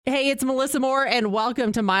Hey, it's Melissa Moore, and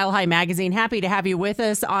welcome to Mile High Magazine. Happy to have you with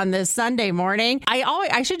us on this Sunday morning.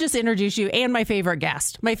 I should just introduce you and my favorite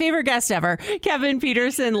guest ever, Kevin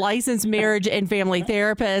Petersen, licensed marriage and family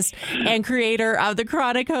therapist and creator of the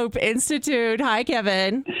Chronic Hope Institute. Hi,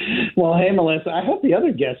 Kevin. Well, hey, Melissa, I hope the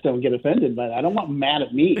other guests don't get offended, but I don't want them mad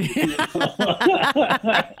at me.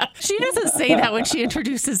 She doesn't say that when she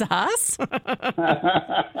introduces us.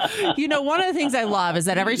 You know, one of the things I love is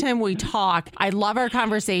that every time we talk, I love our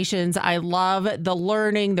conversations. I love the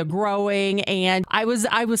learning, the growing. And I was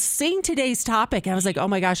seeing today's topic. And I was like, oh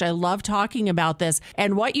my gosh, I love talking about this.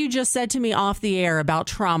 And what you just said to me off the air about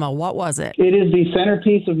trauma, what was it? It is the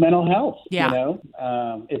centerpiece of mental health. Yeah. You know,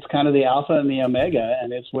 it's kind of the alpha and the omega,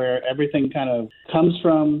 and it's where everything kind of comes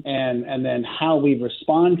from. And then how we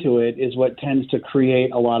respond to it is what tends to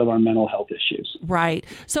create a lot of our mental health issues. Right.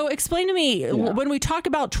 So explain to me, when we talk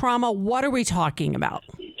about trauma, what are we talking about?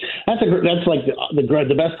 That's like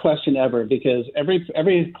the best question ever, because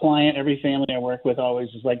every client, every family I work with always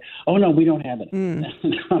is like, oh, no, we don't have it. And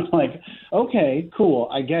I'm like, okay, cool.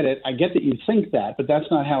 I get it. I get that you think that, but that's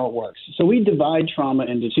not how it works. So we divide trauma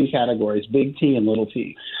into two categories, big T and little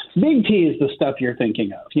t. Big T is the stuff you're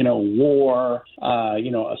thinking of, war,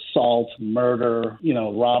 assault, murder,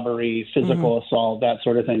 robbery, physical assault, that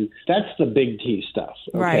sort of thing. That's the big T stuff.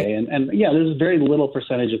 Okay. Right. And there's a very little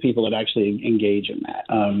percentage of people that actually engage in that.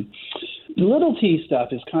 The little T stuff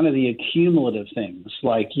is kind of the accumulative things,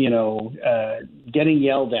 like, getting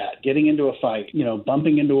yelled at, getting into a fight,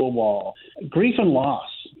 bumping into a wall. Grief and loss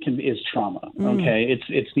is trauma. Okay.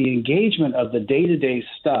 It's the engagement of the day-to-day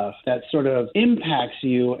stuff that sort of impacts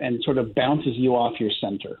you and sort of bounces you off your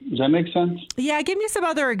center. Does that make sense? Yeah. Give me some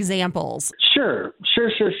other examples. Sure.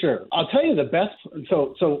 I'll tell you the best.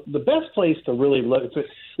 So the best place to really look,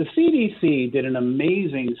 the CDC did an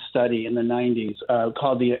amazing study in the 90s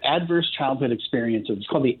called the Adverse Childhood Experiences. It's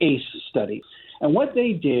called the ACE study. And what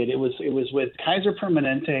they did, it was with Kaiser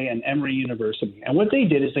Permanente and Emory University. And what they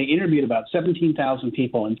did is they interviewed about 17,000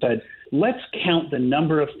 people and said, let's count the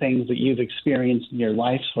number of things that you've experienced in your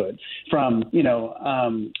lifehood, from,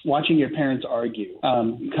 watching your parents argue,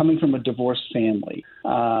 coming from a divorced family,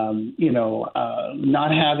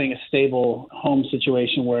 not having a stable home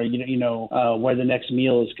situation where, where the next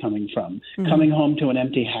meal is coming from, coming home to an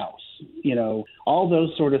empty house. All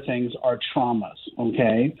those sort of things are traumas,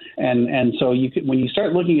 okay? And so when you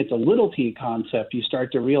start looking at the little t concept, you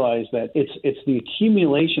start to realize that it's the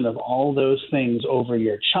accumulation of all those things over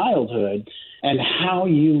your childhood and how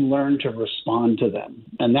you learn to respond to them.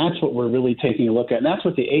 And that's what we're really taking a look at. And that's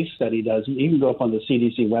what the ACE study does. You can go up on the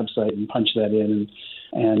CDC website and punch that in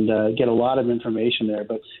and get a lot of information there.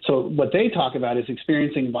 But so what they talk about is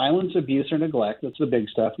experiencing violence, abuse, or neglect. That's the big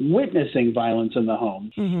stuff. Witnessing violence in the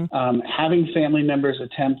home, having family members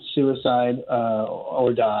attempt suicide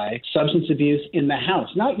or die, substance abuse in the house,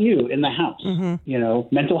 not you, in the house,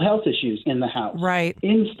 mental health issues in the house, right?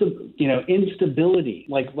 Instability.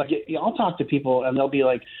 Like I'll talk to people and they'll be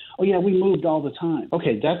like, oh yeah, we moved all the time.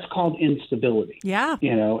 Okay, that's called instability. Yeah.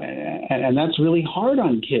 And that's really hard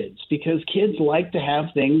on kids, because kids like to have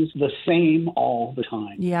things the same all the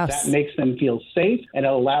time. Yes. That makes them feel safe and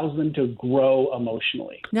it allows them to grow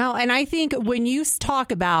emotionally. No, and I think when you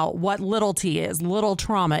talk about what little t is, little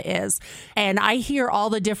trauma is, and I hear all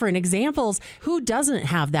the different examples, who doesn't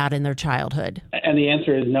have that in their childhood? And the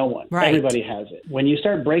answer is no one. Right. Everybody has it. When you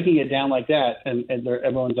start breaking it down like that, and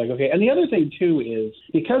everyone's like, okay. And the other thing too is,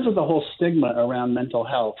 because of the whole stigma around mental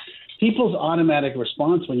health, people's automatic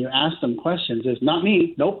response when you ask them questions is not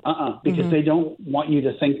me, nope, because they don't want you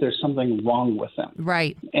to think there's something wrong with them.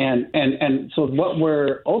 Right. And so what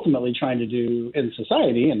we're ultimately trying to do in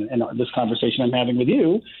society, and this conversation I'm having with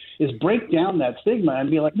you, is break down that stigma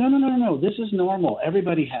and be like, no, this is normal.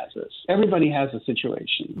 Everybody has this. Everybody has a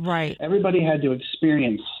situation. Right. Everybody had to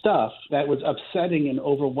experience stuff that was upsetting and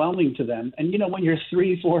overwhelming to them. And, when you're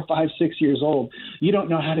 3, 4, 5, 6 years old, you don't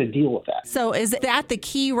know how to deal with that. So is that the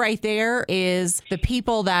key right there, is the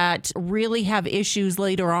people that really have issues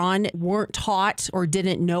later on weren't taught or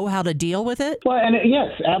didn't know how to deal with it? Well, and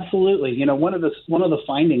yes, absolutely. One of the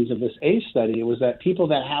findings of this ACE study was that people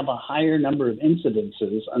that have a higher number of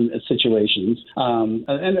incidences and situations,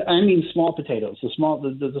 and I mean small potatoes,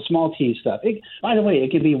 the small T stuff. By the way,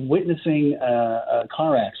 it can be witnessing a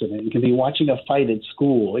car accident. It can be watching a fight at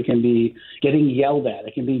school. It can be getting yelled at.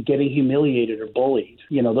 It can be getting humiliated or bullied.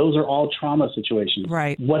 Those are all trauma situations.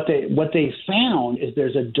 Right. What they found is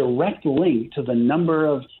there's a direct link to the number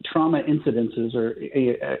of trauma incidences or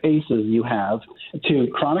ACEs you have to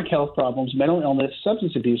chronic health problems, mental illness,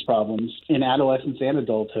 substance abuse problems in adolescence and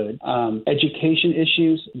adulthood, education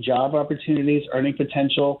issues, job opportunities, earning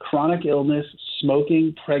potential, chronic illness,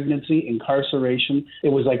 smoking, pregnancy, incarceration. It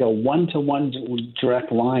was like a one-to-one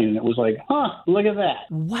direct line. And it was like, look at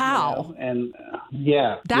that. Wow. You know? And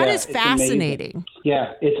yeah. That is fascinating.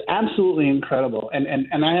 Yeah, it's absolutely incredible.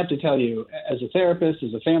 And I have to tell you, as a therapist,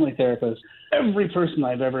 as a family therapist, every person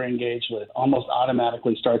I've ever engaged with almost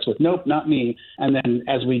automatically starts with, nope, not me. And then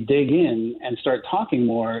as we dig in and start talking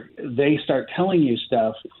more, they start telling you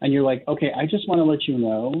stuff. And you're like, okay, I just want to let you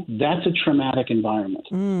know that's a traumatic environment.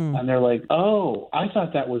 And they're like, oh, I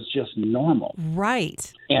thought that was just normal.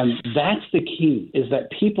 Right. And that's the key, is that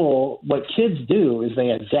what kids do is they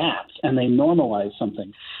adapt and they normalize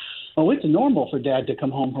something. Oh, it's normal for dad to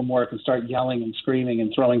come home from work and start yelling and screaming and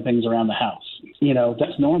throwing things around the house. You know,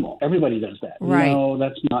 that's normal. Everybody does that. Right. No,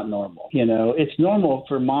 that's not normal. You know, it's normal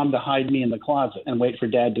for mom to hide me in the closet and wait for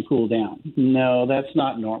dad to cool down. No, that's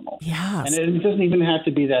not normal. Yes. And it doesn't even have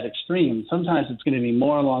to be that extreme. Sometimes it's going to be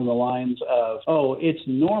more along the lines of, oh, it's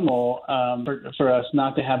normal for us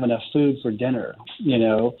not to have enough food for dinner, you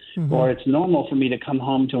know, or it's normal for me to come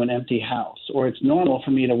home to an empty house, or it's normal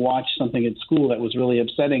for me to watch something at school that was really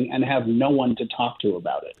upsetting and have no one to talk to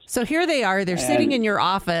about it. So here they are, they're sitting in your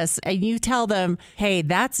office and you tell them, hey,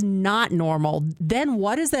 that's not normal. Then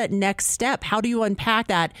what is that next step? How do you unpack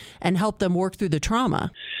that and help them work through the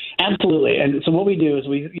trauma? Absolutely. And so what we do is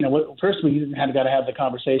first we got to have the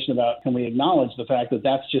conversation about, can we acknowledge the fact that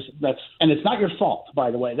and it's not your fault,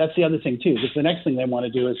 by the way. That's the other thing too, because the next thing they want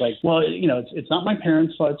to do is like, well, you know, it's not my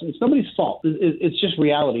parents' fault. It's nobody's fault. It's just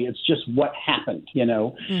reality. It's just what happened, you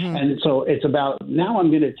know? And so it's about, now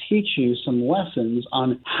I'm going to teach you some lessons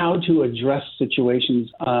on how to address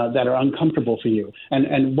situations that are uncomfortable for you.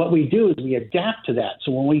 And what we do is we adapt to that.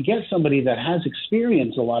 So when we get somebody that has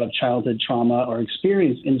experienced a lot of childhood trauma or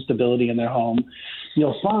experienced instability in their home,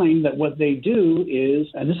 you'll find that what they do is,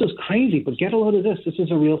 and this is crazy, but get a load of this. This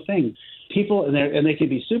is a real thing. People, and they can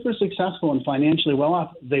be super successful and financially well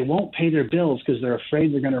off, they won't pay their bills because they're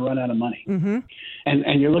afraid they're going to run out of money.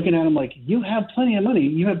 And you're looking at them like, you have plenty of money.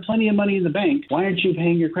 You have plenty of money in the bank. Why aren't you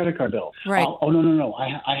paying your credit card bill? Right. Oh, no.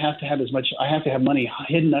 I have to have money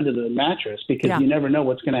hidden under the mattress because you never know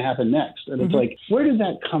what's going to happen next. And it's like, where did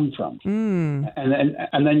that come from?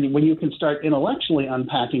 And then when you can start intellectually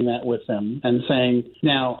unpacking that with them and saying,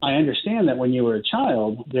 now, I understand that when you were a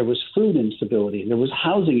child, there was food instability, there was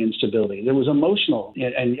housing instability, there was emotional,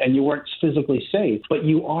 and you weren't physically safe, but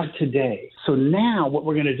you are today. So now what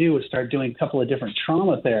we're going to do is start doing a couple of different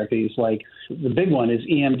trauma therapies. Like the big one is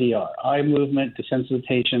EMDR, eye movement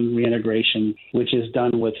desensitization reintegration, which is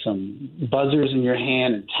done with some buzzers in your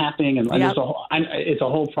hand and tapping, and it's a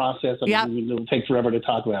whole process. It'll take forever to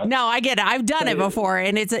talk about. No, I get it. I've done it before,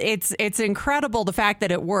 and it's incredible the fact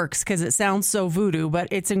that it works, because it sounds so voodoo, but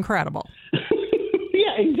it's incredible.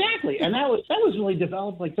 Exactly. And that was really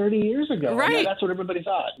developed like 30 years ago. Right. And that's what everybody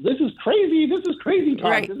thought. This is crazy. This is crazy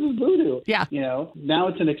talk. Right. This is voodoo. Yeah. You know, now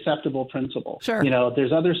it's an acceptable principle. Sure. You know,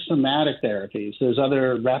 there's other somatic therapies. There's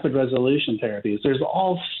other rapid resolution therapies. There's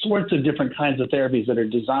all sorts of different kinds of therapies that are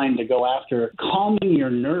designed to go after calming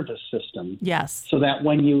your nervous system. Yes. So that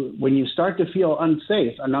when you start to feel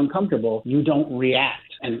unsafe and uncomfortable, you don't react.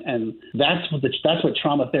 And that's what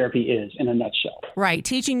trauma therapy is in a nutshell. Right.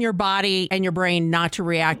 Teaching your body and your brain not to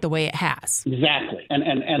react the way it has. Exactly.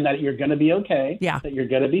 And that you're going to be okay. Yeah. That you're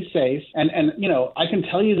going to be safe. And, you know, I can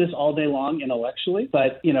tell you this all day long intellectually,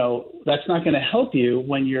 but, you know, that's not going to help you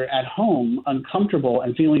when you're at home uncomfortable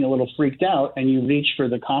and feeling a little freaked out and you reach for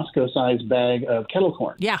the Costco-sized bag of kettle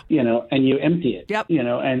corn. Yeah. You know, and you empty it. Yep. You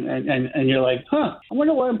know, and you're like, I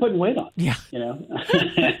wonder why I'm putting weight on. Yeah. You know?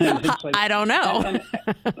 Like, I don't know.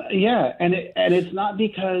 And it's not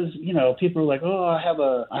because, you know, people are like, oh,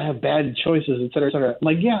 I have bad choices, et cetera, et cetera.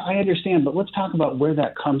 Like, yeah, I understand, but let's talk about where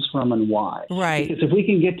that comes from and why. Right. Because if we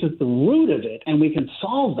can get to the root of it and we can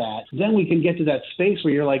solve that, then we can get to that space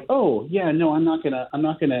where you're like, oh, yeah, no, I'm not gonna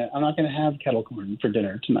have kettle corn for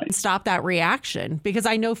dinner tonight. Stop that reaction, because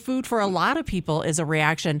I know food for a lot of people is a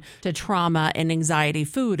reaction to trauma and anxiety.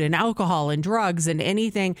 Food and alcohol and drugs and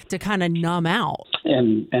anything to kind of numb out.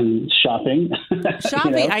 And shopping.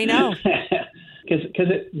 Shopping, you know? I know. Because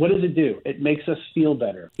what does it do? It makes us feel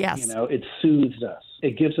better. Yes. You know, it soothes us.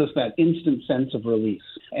 It gives us that instant sense of release,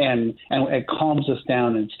 and it calms us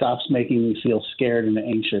down and stops making me feel scared and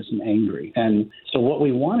anxious and angry. And so what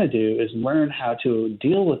we want to do is learn how to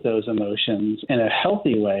deal with those emotions in a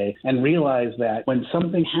healthy way and realize that when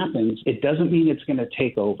something happens, it doesn't mean it's going to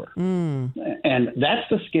take over. And that's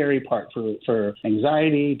the scary part for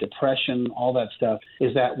anxiety, depression, all that stuff,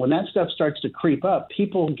 is that when that stuff starts to creep up,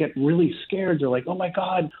 people get really scared. They're like, oh my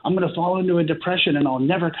God, I'm going to fall into a depression and I'll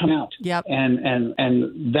never come out. Yep. And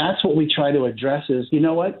And that's what we try to address is, you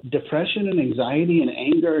know what? Depression and anxiety and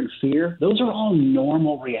anger and fear, those are all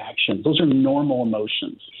normal reactions. Those are normal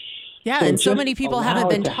emotions. Yeah, and so many people haven't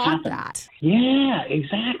been taught that. Yeah,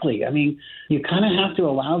 exactly. I mean, you kind of have to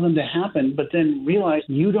allow them to happen, but then realize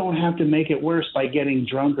you don't have to make it worse by getting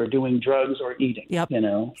drunk or doing drugs or eating. Yep.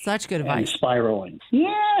 Such good advice. And spiraling.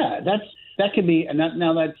 Yeah, that could be, and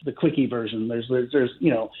now that's the quickie version. There's,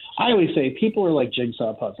 I always say people are like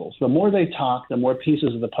jigsaw puzzles. The more they talk, the more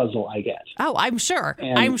pieces of the puzzle I get. Oh, I'm sure.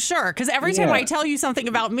 Because every time I tell you something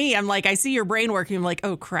about me, I'm like, I see your brain working. I'm like,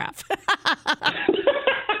 oh, crap.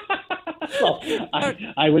 Well,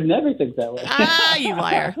 I would never think that way. You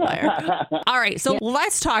liar. All right, so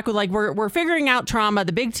let's talk. Like we're figuring out trauma,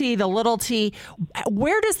 the big T, the little T.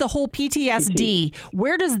 Where does the whole PTSD?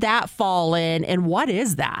 Where does that fall in, and what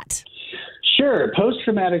is that? Sure,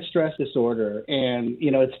 post-traumatic stress disorder, and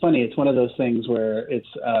it's funny. It's one of those things where it's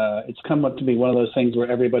come up to be one of those things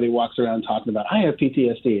where everybody walks around talking about. I have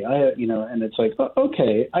PTSD. And it's like,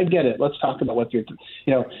 okay, I get it. Let's talk about what you're.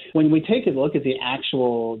 When we take a look at the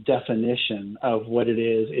actual definition of what it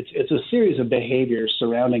is, it's a series of behaviors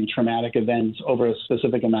surrounding traumatic events over a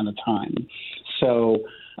specific amount of time. So.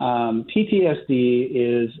 PTSD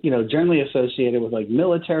is, generally associated with like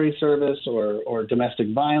military service or domestic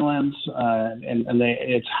violence,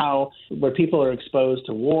 it's where people are exposed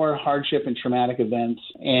to war, hardship, and traumatic events,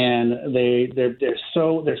 and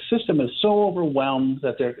their system is so overwhelmed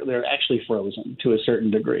that they're actually frozen to a certain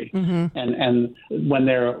degree, and when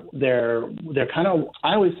they're kind of,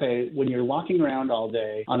 I always say when you're walking around all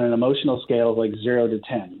day on an emotional scale of like 0 to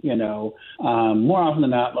 10, more often than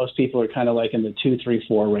not, most people are kind of like in the 2, 3,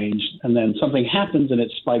 4 range, and then something happens and it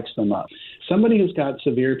spikes them up. Somebody who's got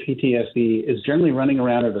severe PTSD is generally running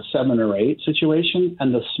around at a 7 or 8 situation,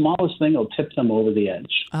 and the smallest thing will tip them over the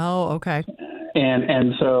edge. Oh, okay.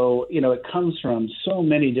 And so, it comes from so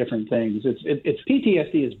many different things. It's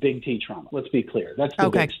PTSD is big T trauma. Let's be clear. That's the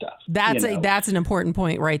big stuff. That's an important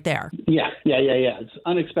point right there. Yeah. It's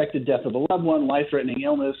unexpected death of a loved one, life-threatening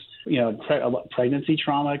illness. Pregnancy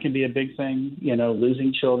trauma can be a big thing.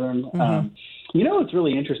 Losing children. What's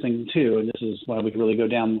really interesting, too, and this is why we can really go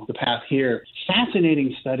down the path here,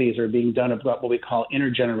 fascinating studies are being done about what we call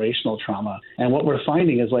intergenerational trauma. And what we're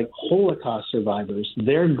finding is like Holocaust survivors,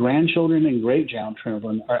 their grandchildren and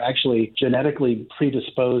great-grandchildren are actually genetically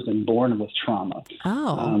predisposed and born with trauma,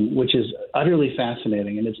 which is utterly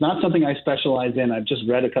fascinating. And it's not something I specialize in. I've just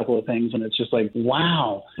read a couple of things, and it's just like,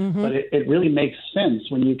 wow. But it really makes sense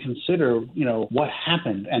when you consider, what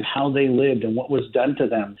happened and how they lived and what was done to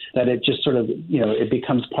them, that it just sort of, it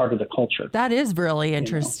becomes part of the culture. That is really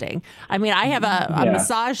interesting. I mean, I have a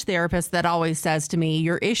massage therapist that always says to me,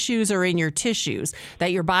 your issues are in your tissues,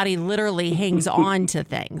 that your body literally hangs on to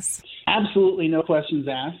things. Absolutely, no questions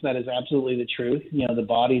asked. That is absolutely the truth. The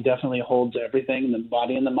body definitely holds everything, the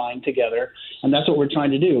body and the mind together. And that's what we're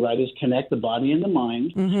trying to do, right, is connect the body and the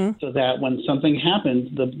mind so that when something happens,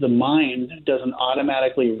 the mind doesn't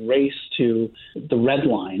automatically race to the red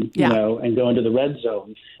line, and go into the red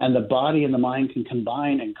zone. And the body and the mind can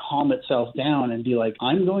combine and calm itself down and be like,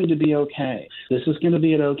 I'm going to be okay. This is going to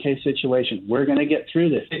be an okay situation. We're going to get through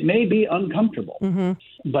this. It may be uncomfortable,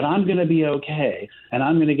 but I'm going to be okay, and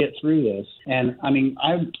I'm going to get through this. And I mean,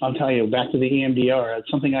 I'll tell you, back to the EMDR, it's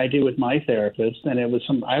something I do with my therapist, and it was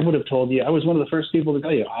I would have told you, I was one of the first people to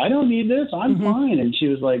tell you, I don't need this, I'm fine. And she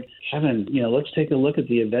was like, Kevin, let's take a look at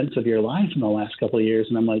the events of your life in the last couple of years.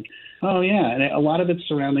 And I'm like, oh, yeah. And a lot of it's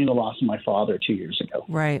surrounding the loss of my father 2 years ago.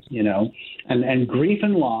 Right. And grief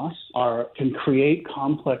and loss can create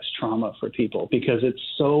complex trauma for people because it's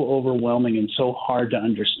so overwhelming and so hard to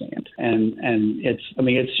understand. And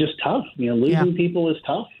it's just tough. Losing people is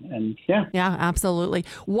tough. And yeah, absolutely.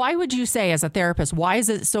 Why would you say, as a therapist, why is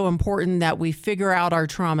it so important that we figure out our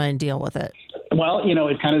trauma and deal with it? Well,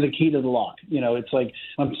 it's kind of the key to the lock. It's like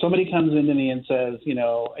when somebody comes into me and says,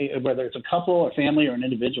 whether it's a couple or family or an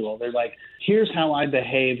individual, they're like, here's how I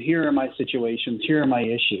behave. Here are my situations. Here are my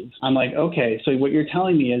issues. I'm like, okay, so what you're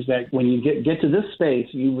telling me is that when you get to this space,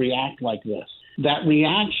 you react like this. That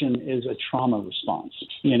reaction is a trauma response,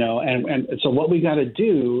 and so what we got to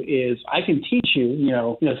do is I can teach you,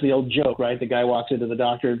 it's the old joke, right? The guy walks into the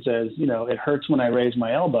doctor and says, it hurts when I raise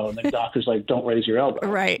my elbow. And the doctor's like, don't raise your elbow.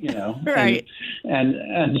 Right. Right.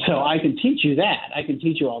 And so I can teach you that. I can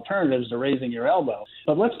teach you alternatives to raising your elbow.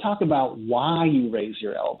 But let's talk about why you raise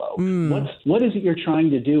your elbow. What is it you're trying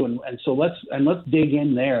to do? And so let's dig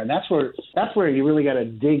in there. And that's where you really got to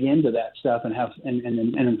dig into that stuff and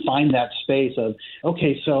find that space of, of,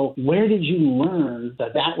 okay, so where did you learn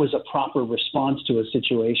that was a proper response to a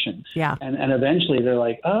situation? Yeah. And eventually they're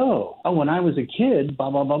like, oh, when I was a kid, blah,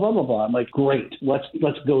 blah, blah, blah, blah, blah. I'm like, great, let's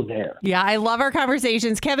go there. Yeah, I love our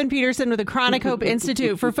conversations. Kevin Petersen with the Chronic Hope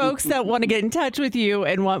Institute. For folks that want to get in touch with you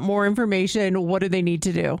and want more information, what do they need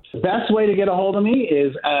to do? The best way to get a hold of me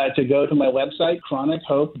is to go to my website,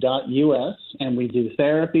 chronichope.us, and we do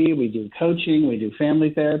therapy, we do coaching, we do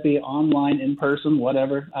family therapy, online, in person,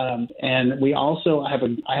 whatever. And we also I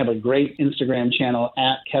have a great Instagram channel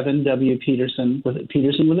at Kevin W. Petersen with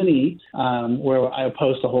an E, where I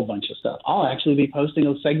post a whole bunch of stuff. I'll actually be posting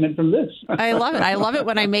a segment from this. I love it. I love it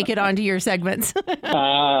when I make it onto your segments.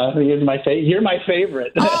 You're my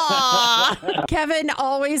favorite. Kevin,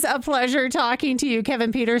 always a pleasure talking to you.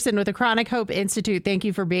 Kevin Petersen with the Chronic Hope Institute. Thank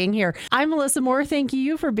you for being here. I'm Melissa Moore. Thank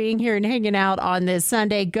you for being here and hanging out on this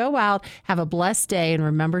Sunday. Go out, have a blessed day, and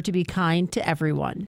remember to be kind to everyone.